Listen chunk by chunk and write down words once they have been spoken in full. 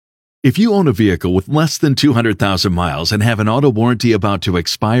If you own a vehicle with less than 200,000 miles and have an auto warranty about to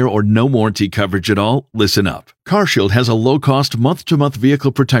expire or no warranty coverage at all, listen up. CarShield has a low-cost month-to-month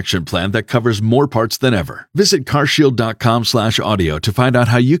vehicle protection plan that covers more parts than ever. Visit carshield.com/audio to find out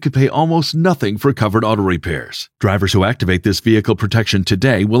how you could pay almost nothing for covered auto repairs. Drivers who activate this vehicle protection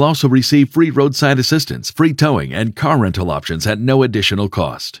today will also receive free roadside assistance, free towing, and car rental options at no additional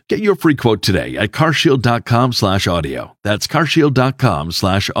cost. Get your free quote today at carshield.com/audio. That's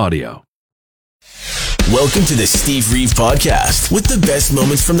carshield.com/audio. Welcome to the Steve Reeve Podcast with the best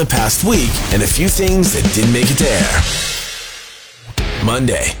moments from the past week and a few things that didn't make it to air.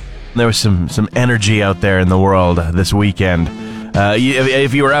 Monday. There was some energy out there in the world this weekend.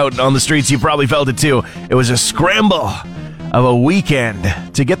 If you were out on the streets, you probably felt it too. It was a scramble of a weekend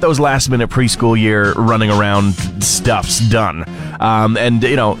to get those last-minute preschool year running around stuffs done. And,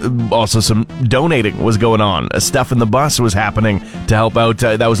 also some donating was going on. Stuff in the bus was happening to help out.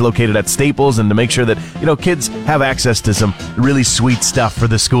 That was located at Staples and to make sure that, kids have access to some really sweet stuff for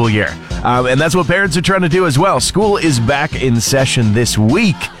the school year. And that's what parents are trying to do as well. School is back in session this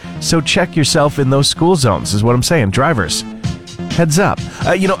week, so check yourself in those school zones, is what I'm saying. Drivers, heads up.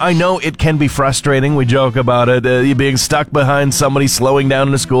 I know it can be frustrating. We joke about it. You being stuck behind somebody slowing down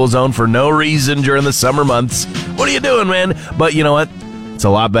in a school zone for no reason during the summer months. What are you doing, man? But you know what? It's a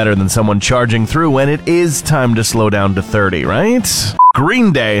lot better than someone charging through when it is time to slow down to 30, right?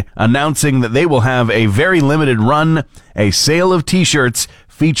 Green Day announcing that they will have a very limited run, a sale of t-shirts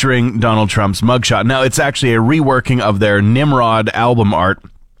featuring Donald Trump's mugshot. Now, it's actually a reworking of their Nimrod album art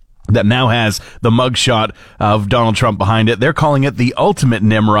that now has the mugshot of Donald Trump behind it. They're calling it the Ultimate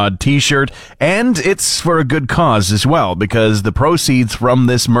Nimrod t-shirt, and it's for a good cause as well, because the proceeds from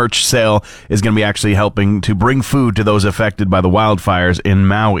this merch sale is going to be actually helping to bring food to those affected by the wildfires in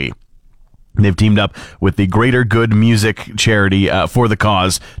Maui. They've teamed up with the Greater Good Music charity for the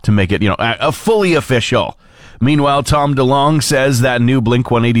cause to make it, a fully official. Meanwhile, Tom DeLonge says that new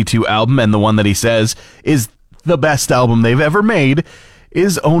Blink-182 album, and the one that he says is the best album they've ever made,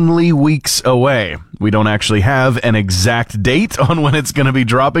 is only weeks away. We don't actually have an exact date on when it's going to be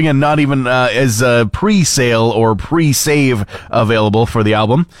dropping, and not even as a pre-sale or pre-save available for the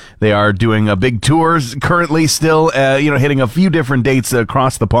album. They are doing a big tour currently still, hitting a few different dates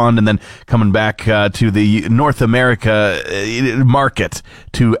across the pond and then coming back to the North America market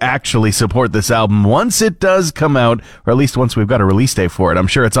to actually support this album once it does come out, or at least once we've got a release date for it. I'm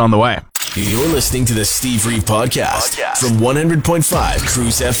sure it's on the way. You're listening to the Steve Reeve Podcast from 100.5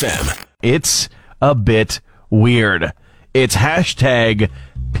 Cruise FM. It's a bit weird. It's hashtag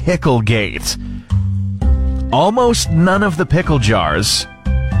PICKLEGATE. Almost none of the pickle jars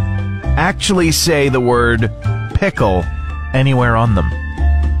actually say the word pickle anywhere on them.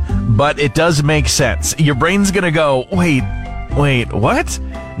 But it does make sense. Your brain's gonna go, wait, what?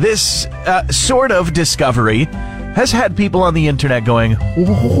 This sort of discovery has had people on the internet going,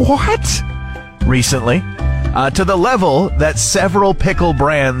 what? Recently, to the level that several pickle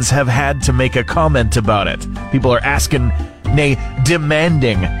brands have had to make a comment about it. People are asking, nay,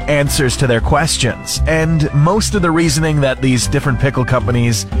 demanding answers to their questions. And most of the reasoning that these different pickle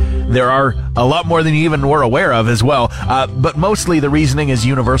companies, there are a lot more than you even were aware of as well, but mostly the reasoning is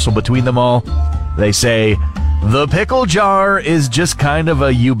universal between them all. They say, the pickle jar is just kind of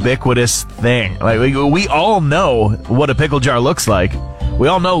a ubiquitous thing. Like we all know what a pickle jar looks like. We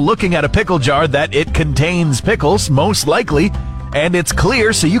all know looking at a pickle jar that it contains pickles, most likely, and it's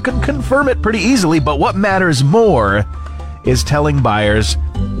clear so you can confirm it pretty easily. But what matters more is telling buyers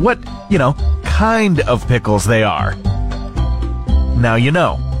what, kind of pickles they are. Now you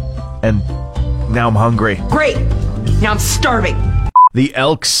know. And now I'm hungry. Great! Now I'm starving. The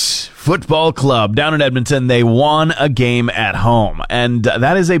Elks Football Club down in Edmonton, they won a game at home, and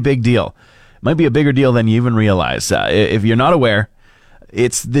that is a big deal. Might be a bigger deal than you even realize. If you're not aware,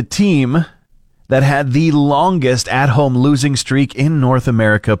 it's the team that had the longest at-home losing streak in North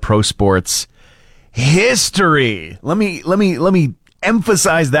America pro sports history. Let me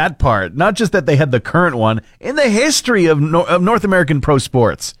emphasize that part. Not just that they had the current one, in the history of North American pro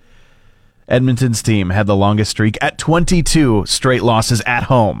sports. Edmonton's team had the longest streak at 22 straight losses at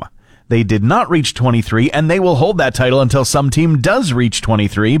home. They did not reach 23, and they will hold that title until some team does reach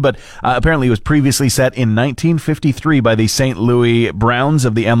 23, but apparently it was previously set in 1953 by the St. Louis Browns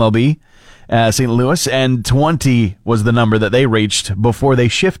of the MLB, St. Louis, and 20 was the number that they reached before they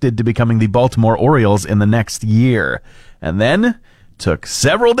shifted to becoming the Baltimore Orioles in the next year. And then, took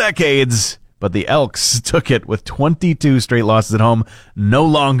several decades, but the Elks took it with 22 straight losses at home, no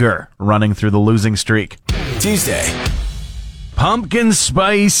longer running through the losing streak. Tuesday. Pumpkin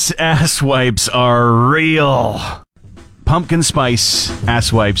spice ass wipes are real. pumpkin spice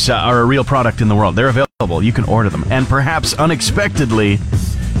ass wipes are a real product in the world. They're available. You can order them. And perhaps unexpectedly,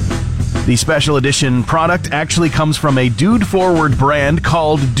 the special edition product actually comes from a dude-forward brand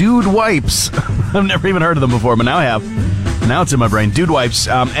called Dude Wipes. I've never even heard of them before, but now I have. Now it's in my brain. Dude Wipes.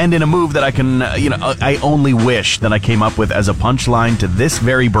 And in a move that I can, I only wish that I came up with as a punchline to this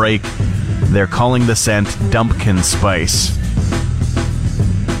very break, they're calling the scent Dumpkin Spice.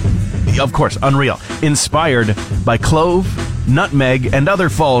 Of course, unreal. Inspired by clove, nutmeg, and other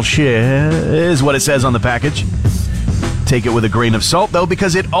fall shit is what it says on the package. Take it with a grain of salt, though,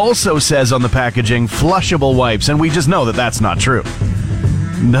 because it also says on the packaging, flushable wipes, and we just know that that's not true.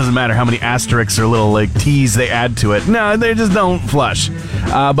 It doesn't matter how many asterisks or little, T's they add to it. No, they just don't flush.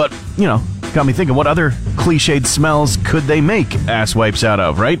 But, got me thinking, what other cliched smells could they make ass wipes out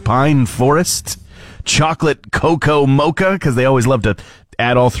of, right? Pine forest, chocolate cocoa mocha, because they always love to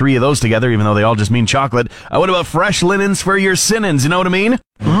add all three of those together, even though they all just mean chocolate. What about fresh linens for your sinnins, you know what I mean?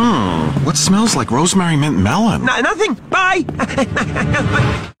 What smells like rosemary mint melon? Nothing. Bye.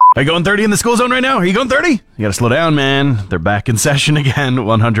 Are you going 30 in the school zone right now? Are you going 30? You gotta slow down, man. They're back in session again.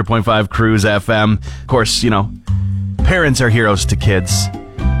 100.5 Cruise FM. Of course, parents are heroes to kids.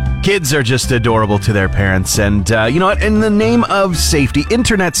 Kids are just adorable to their parents. And, you know what? In the name of safety,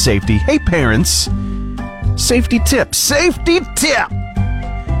 internet safety, hey, parents, safety tip. Safety tip!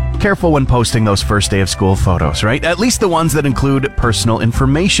 Careful when posting those first day of school photos, right? At least the ones that include personal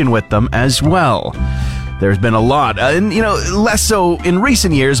information with them as well. There's been a lot, and less so in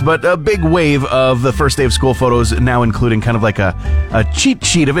recent years, but a big wave of the first day of school photos now including kind of like a cheat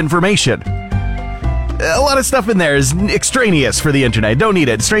sheet of information. A lot of stuff in there is extraneous for the internet. Don't need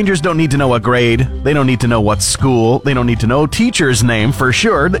it. Strangers don't need to know what grade. They don't need to know what school. They don't need to know teacher's name for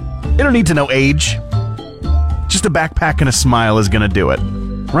sure. They don't need to know age. Just a backpack and a smile is gonna do it.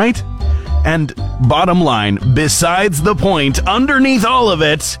 Right? And bottom line, besides the point, underneath all of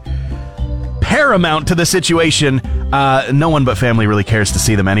it, paramount to the situation, no one but family really cares to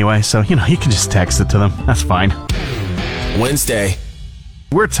see them anyway, so, you can just text it to them. That's fine. Wednesday.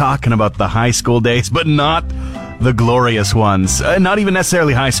 We're talking about the high school days, but not the glorious ones. Not even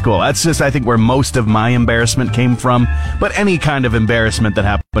necessarily high school. That's just, I think, where most of my embarrassment came from. But any kind of embarrassment that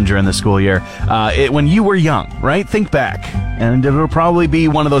happened during the school year. When you were young, right? Think back. And it'll probably be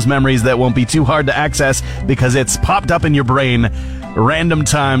one of those memories that won't be too hard to access because it's popped up in your brain random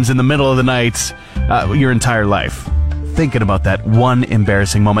times in the middle of the night your entire life. Thinking about that one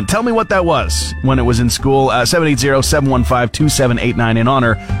embarrassing moment. Tell me what that was when it was in school. 780-715-2789 in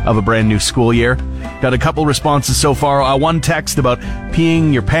honor of a brand new school year. Got a couple responses so far. One text about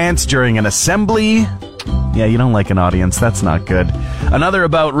peeing your pants during an assembly. Yeah, you don't like an audience. That's not good. Another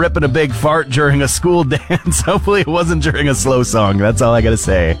about ripping a big fart during a school dance. Hopefully it wasn't during a slow song. That's all I gotta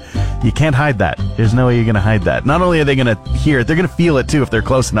say. You can't hide that. There's no way you're gonna hide that. Not only are they gonna hear it, they're gonna feel it too if they're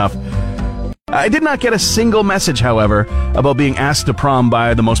close enough. I did not get a single message, however, about being asked to prom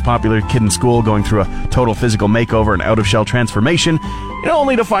by the most popular kid in school, going through a total physical makeover and out-of-shell transformation,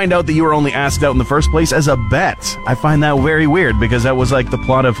 only to find out that you were only asked out in the first place as a bet. I find that very weird, because that was like the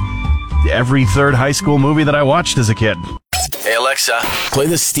plot of every third high school movie that I watched as a kid. Hey Alexa, play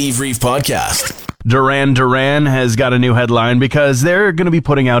the Steve Reeve podcast. Duran Duran has got a new headline because they're going to be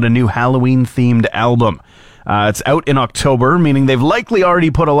putting out a new Halloween-themed album. It's out in October, meaning they've likely already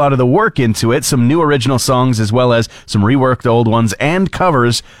put a lot of the work into it. Some new original songs as well as some reworked old ones and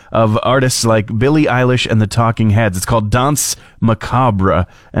covers of artists like Billie Eilish and the Talking Heads. It's called Danse Macabre,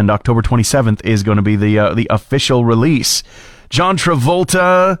 and October 27th is going to be the official release. John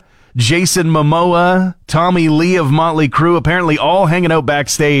Travolta, Jason Momoa, Tommy Lee of Motley Crue, apparently all hanging out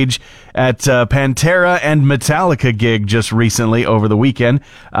backstage at Pantera and Metallica gig just recently over the weekend,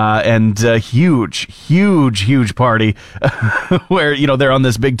 and huge party where they're on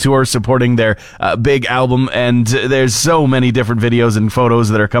this big tour supporting their big album, and there's so many different videos and photos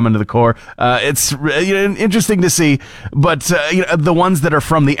that are coming to the core. It's interesting to see, but the ones that are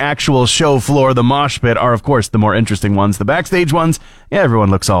from the actual show floor, the mosh pit, are of course the more interesting ones. The backstage ones, everyone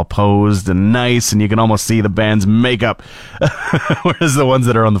looks all posed and nice, and you can almost see the band's makeup, whereas the ones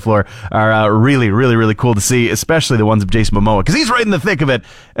that are on the floor are really cool to see, especially the ones of Jason Momoa, because he's right in the thick of it,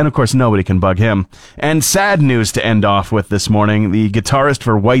 and of course nobody can bug him. And sad news to end off with this morning: the guitarist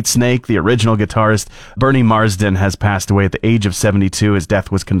for Whitesnake, the original guitarist, Bernie Marsden, has passed away at the age of 72. His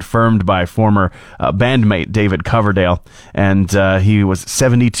death was confirmed by former bandmate David Coverdale, and he was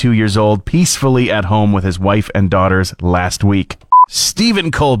 72 years old, peacefully at home with his wife and daughters last week.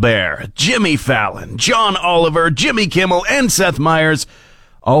 Stephen Colbert, Jimmy Fallon, John Oliver, Jimmy Kimmel, and Seth Meyers,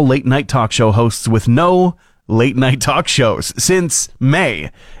 all late-night talk show hosts with no late-night talk shows since May.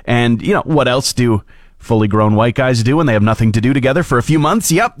 And, what else do fully grown white guys do when they have nothing to do together for a few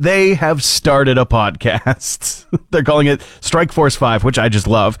months. Yep, they have started a podcast. They're calling it Strike Force 5, which I just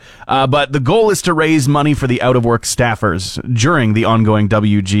love. But the goal is to raise money for the out-of-work staffers during the ongoing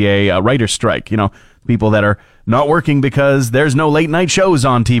WGA writer's strike. You know, people that are not working because there's no late-night shows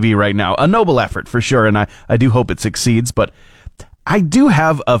on TV right now. A noble effort, for sure, and I do hope it succeeds, but I do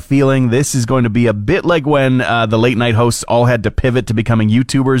have a feeling this is going to be a bit like when the late-night hosts all had to pivot to becoming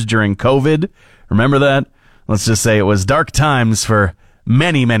YouTubers during COVID. Remember that? Let's just say it was dark times for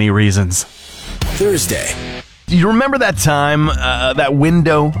many, many reasons. Thursday. Do you remember that time, that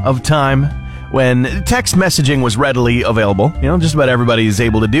window of time when text messaging was readily available? You know, just about everybody is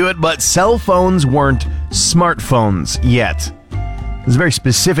able to do it, but cell phones weren't smartphones yet. There's a very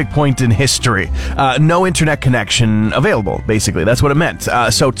specific point in history. No internet connection available, basically. That's what it meant.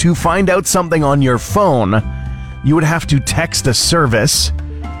 So to find out something on your phone, you would have to text a service.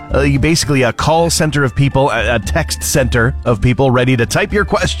 Basically a call center of people, a text center of people ready to type your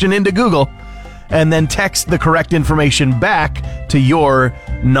question into Google and then text the correct information back to your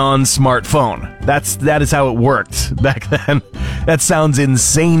non-smartphone. That is how it worked back then. That sounds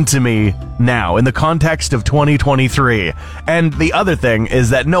insane to me now in the context of 2023. And the other thing is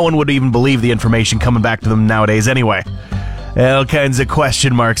that no one would even believe the information coming back to them nowadays anyway. All kinds of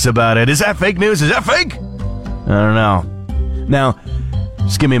question marks about it. Is that fake news? Is that fake? I don't know. Now,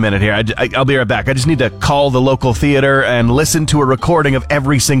 just give me a minute here. I'll be right back. I just need to call the local theater and listen to a recording of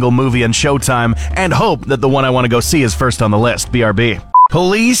every single movie on Showtime and hope that the one I want to go see is first on the list. BRB.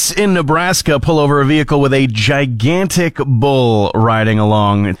 Police in Nebraska pull over a vehicle with a gigantic bull riding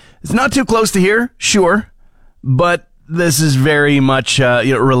along. It's not too close to here, sure, but this is very much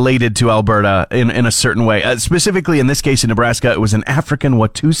related to Alberta in a certain way. Specifically, in this case in Nebraska, it was an African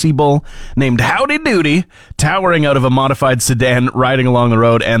Watusi bull named Howdy Doody, towering out of a modified sedan, riding along the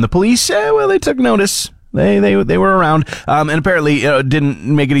road, and the police, they took notice. They were around, and apparently didn't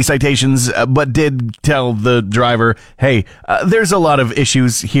make any citations, but did tell the driver, hey, there's a lot of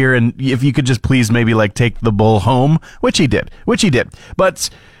issues here, and if you could just please maybe take the bull home, which he did. But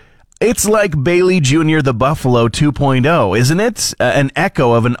it's like Bailey Jr. the Buffalo 2.0, isn't it? An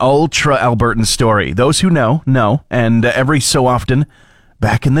echo of an ultra-Albertan story. Those who know, and every so often,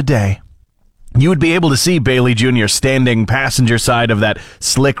 back in the day, you would be able to see Bailey Jr. standing passenger side of that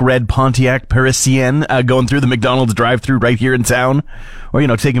slick red Pontiac Parisienne going through the McDonald's drive-thru right here in town, or,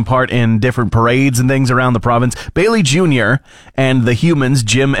 taking part in different parades and things around the province. Bailey Jr. and the humans,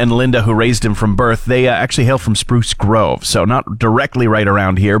 Jim and Linda, who raised him from birth, they actually hail from Spruce Grove, so not directly right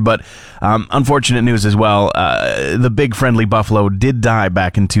around here, but unfortunate news as well. The big friendly buffalo did die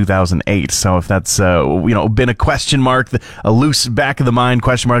back in 2008, so if that's, been a question mark, a loose back of the mind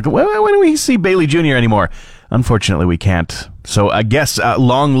question mark, when do we see Bailey Jr. anymore? Unfortunately, we can't. So I guess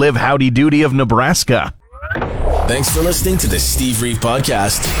long live Howdy Doody of Nebraska. Thanks for listening to the Steve Reeve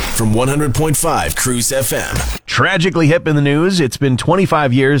Podcast from 100.5 Cruise FM. Tragically hip in the news, it's been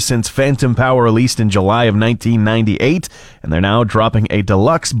 25 years since Phantom Power released in July of 1998, and they're now dropping a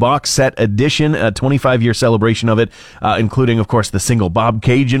deluxe box set edition, a 25-year celebration of it, including, of course, the single Bob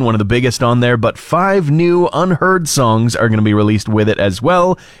Cajun, one of the biggest on there, but 5 new unheard songs are going to be released with it as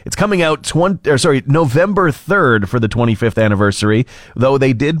well. It's coming out November 3rd for the 25th anniversary, though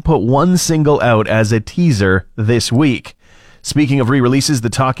they did put one single out as a teaser this week. Speaking of re-releases,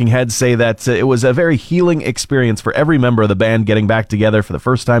 the Talking Heads say that it was a very healing experience for every member of the band getting back together for the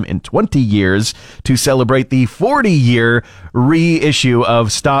first time in 20 years to celebrate the 40-year reissue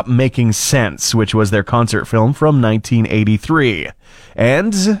of Stop Making Sense, which was their concert film from 1983.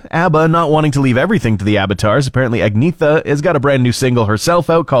 And ABBA not wanting to leave everything to the Avatars, apparently Agnetha has got a brand new single herself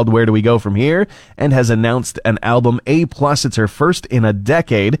out called Where Do We Go From Here, and has announced an album A+. It's her first in a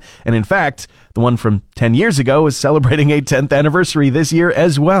decade, and in fact, the one from 10 years ago is celebrating a 10th anniversary this year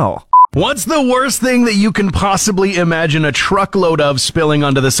as well. What's the worst thing that you can possibly imagine a truckload of spilling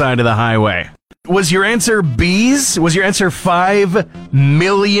onto the side of the highway? Was your answer bees? Was your answer 5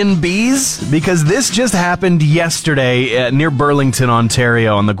 million bees? Because this just happened yesterday near Burlington,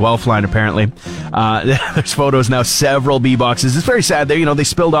 Ontario, on the Guelph line, apparently. There's photos now, several bee boxes. It's very sad. They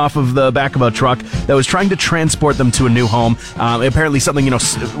spilled off of the back of a truck that was trying to transport them to a new home. Apparently something,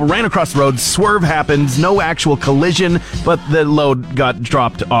 ran across the road, swerve happened, no actual collision, but the load got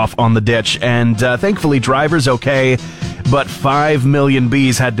dropped off on the ditch. And thankfully, driver's okay. But 5 million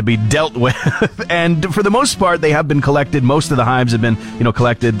bees had to be dealt with. And for the most part, they have been collected. Most of the hives have been,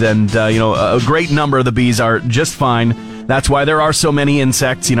 collected. And, a great number of the bees are just fine. That's why there are so many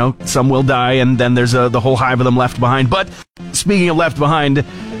insects. Some will die, and then there's the whole hive of them left behind. But speaking of left behind,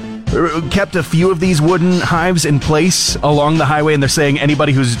 kept a few of these wooden hives in place along the highway, and they're saying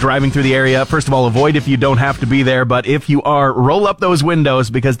anybody who's driving through the area, first of all, avoid if you don't have to be there, but if you are, roll up those windows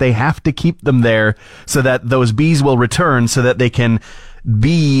because they have to keep them there so that those bees will return so that they can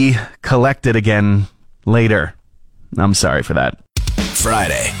be collected again later. I'm sorry for that.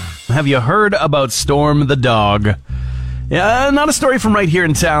 Friday. Have you heard about Storm the dog? Yeah, not a story from right here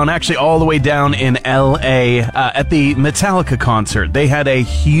in town, actually all the way down in L.A. At the Metallica concert. They had a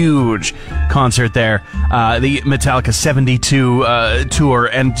huge concert there, the Metallica 72 tour,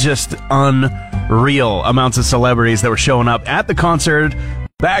 and just unreal amounts of celebrities that were showing up at the concert.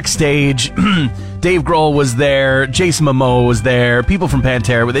 Backstage, Dave Grohl was there, Jason Momoa was there, people from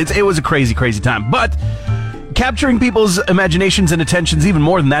Pantera. It was a crazy, crazy time. But capturing people's imaginations and attentions even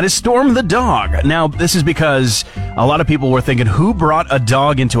more than that is Storm the dog. Now, this is because a lot of people were thinking, who brought a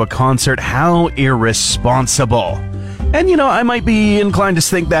dog into a concert? How irresponsible. And, you know, I might be inclined to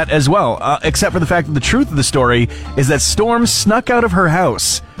think that as well, except for the fact that the truth of the story is that Storm snuck out of her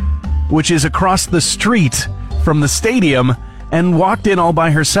house, which is across the street from the stadium, and walked in all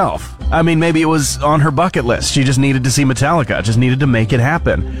by herself. I mean, maybe it was on her bucket list. She just needed to see Metallica, just needed to make it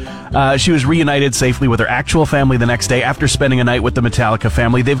happen. She was reunited safely with her actual family the next day after spending a night with the Metallica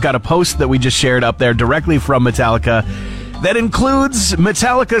family. They've got a post that we just shared up there directly from Metallica that includes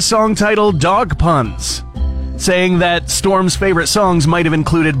Metallica song title Dog Puns, saying that Storm's favorite songs might have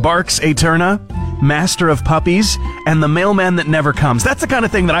included Barks Eterna, Master of Puppies, and The Mailman That Never Comes. That's the kind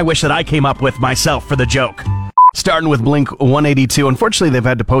of thing that I wish that I came up with myself for the joke. Starting with Blink-182, unfortunately they've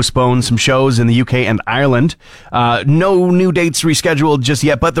had to postpone some shows in the UK and Ireland. No new dates rescheduled just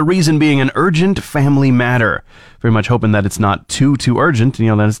yet, but the reason being an urgent family matter. Very much hoping that it's not too urgent, you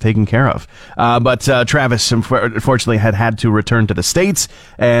know, that it's taken care of. But Travis, unfortunately, had to return to the States,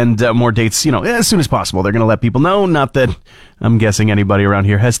 and more dates, you know, as soon as possible. They're going to let people know, not that I'm guessing anybody around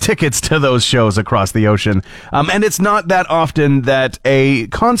here has tickets to those shows across the ocean. And it's not that often that a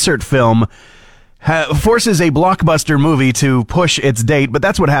concert film forces a blockbuster movie to push its date, but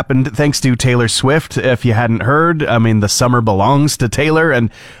that's what happened thanks to Taylor Swift. If you hadn't heard, I mean, the summer belongs to Taylor,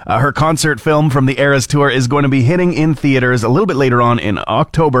 and her concert film from the Eras Tour is going to be hitting in theaters a little bit later on in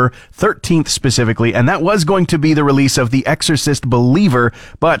October 13th specifically, and that was going to be the release of The Exorcist Believer,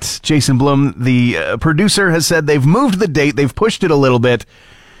 but Jason Blum, the producer, has said they've moved the date, they've pushed it a little bit,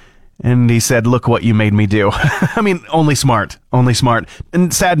 and he said, look what you made me do. I mean, only smart.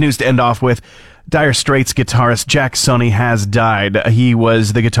 And sad news to end off with. Dire Straits guitarist Jack Sonny has died. He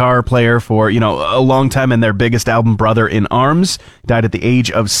was the guitar player for, you know, a long time in their biggest album, Brother in Arms. Died at the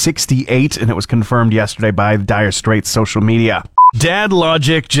age of 68, and it was confirmed yesterday by Dire Straits social media. Dad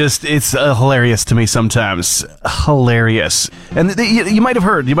logic it's hilarious to me sometimes. Hilarious. And you might have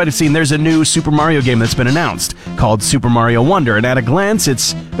heard, you might have seen, there's a new Super Mario game that's been announced called Super Mario Wonder, and at a glance,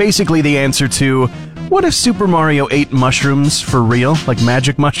 it's basically the answer to, what if Super Mario ate mushrooms for real? Like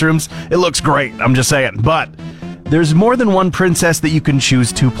magic mushrooms? It looks great, I'm just saying. But there's more than one princess that you can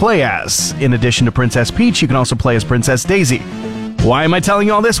choose to play as. In addition to Princess Peach, you can also play as Princess Daisy. Why am I telling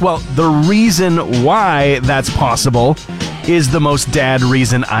you all this? Well, the reason why that's possible is the most dad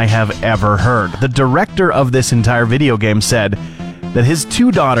reason I have ever heard. The director of this entire video game said that his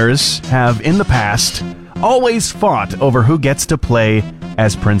two daughters have, in the past, always fought over who gets to play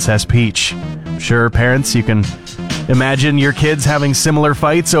as Princess Peach. Sure, parents, you can imagine your kids having similar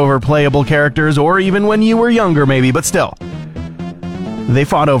fights over playable characters, or even when you were younger maybe, but still. They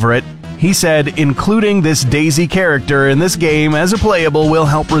fought over it. He said, including this Daisy character in this game as a playable will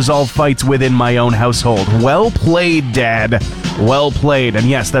help resolve fights within my own household. Well played, Dad. Well played. And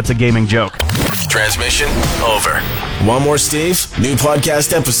yes, that's a gaming joke. Transmission over. Want more Steve? New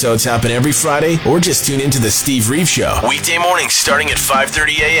podcast episodes happen every Friday, or just tune into the Steve Reeve Show. Weekday mornings starting at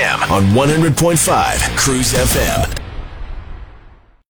 5:30 a.m. on 100.5 Cruise FM.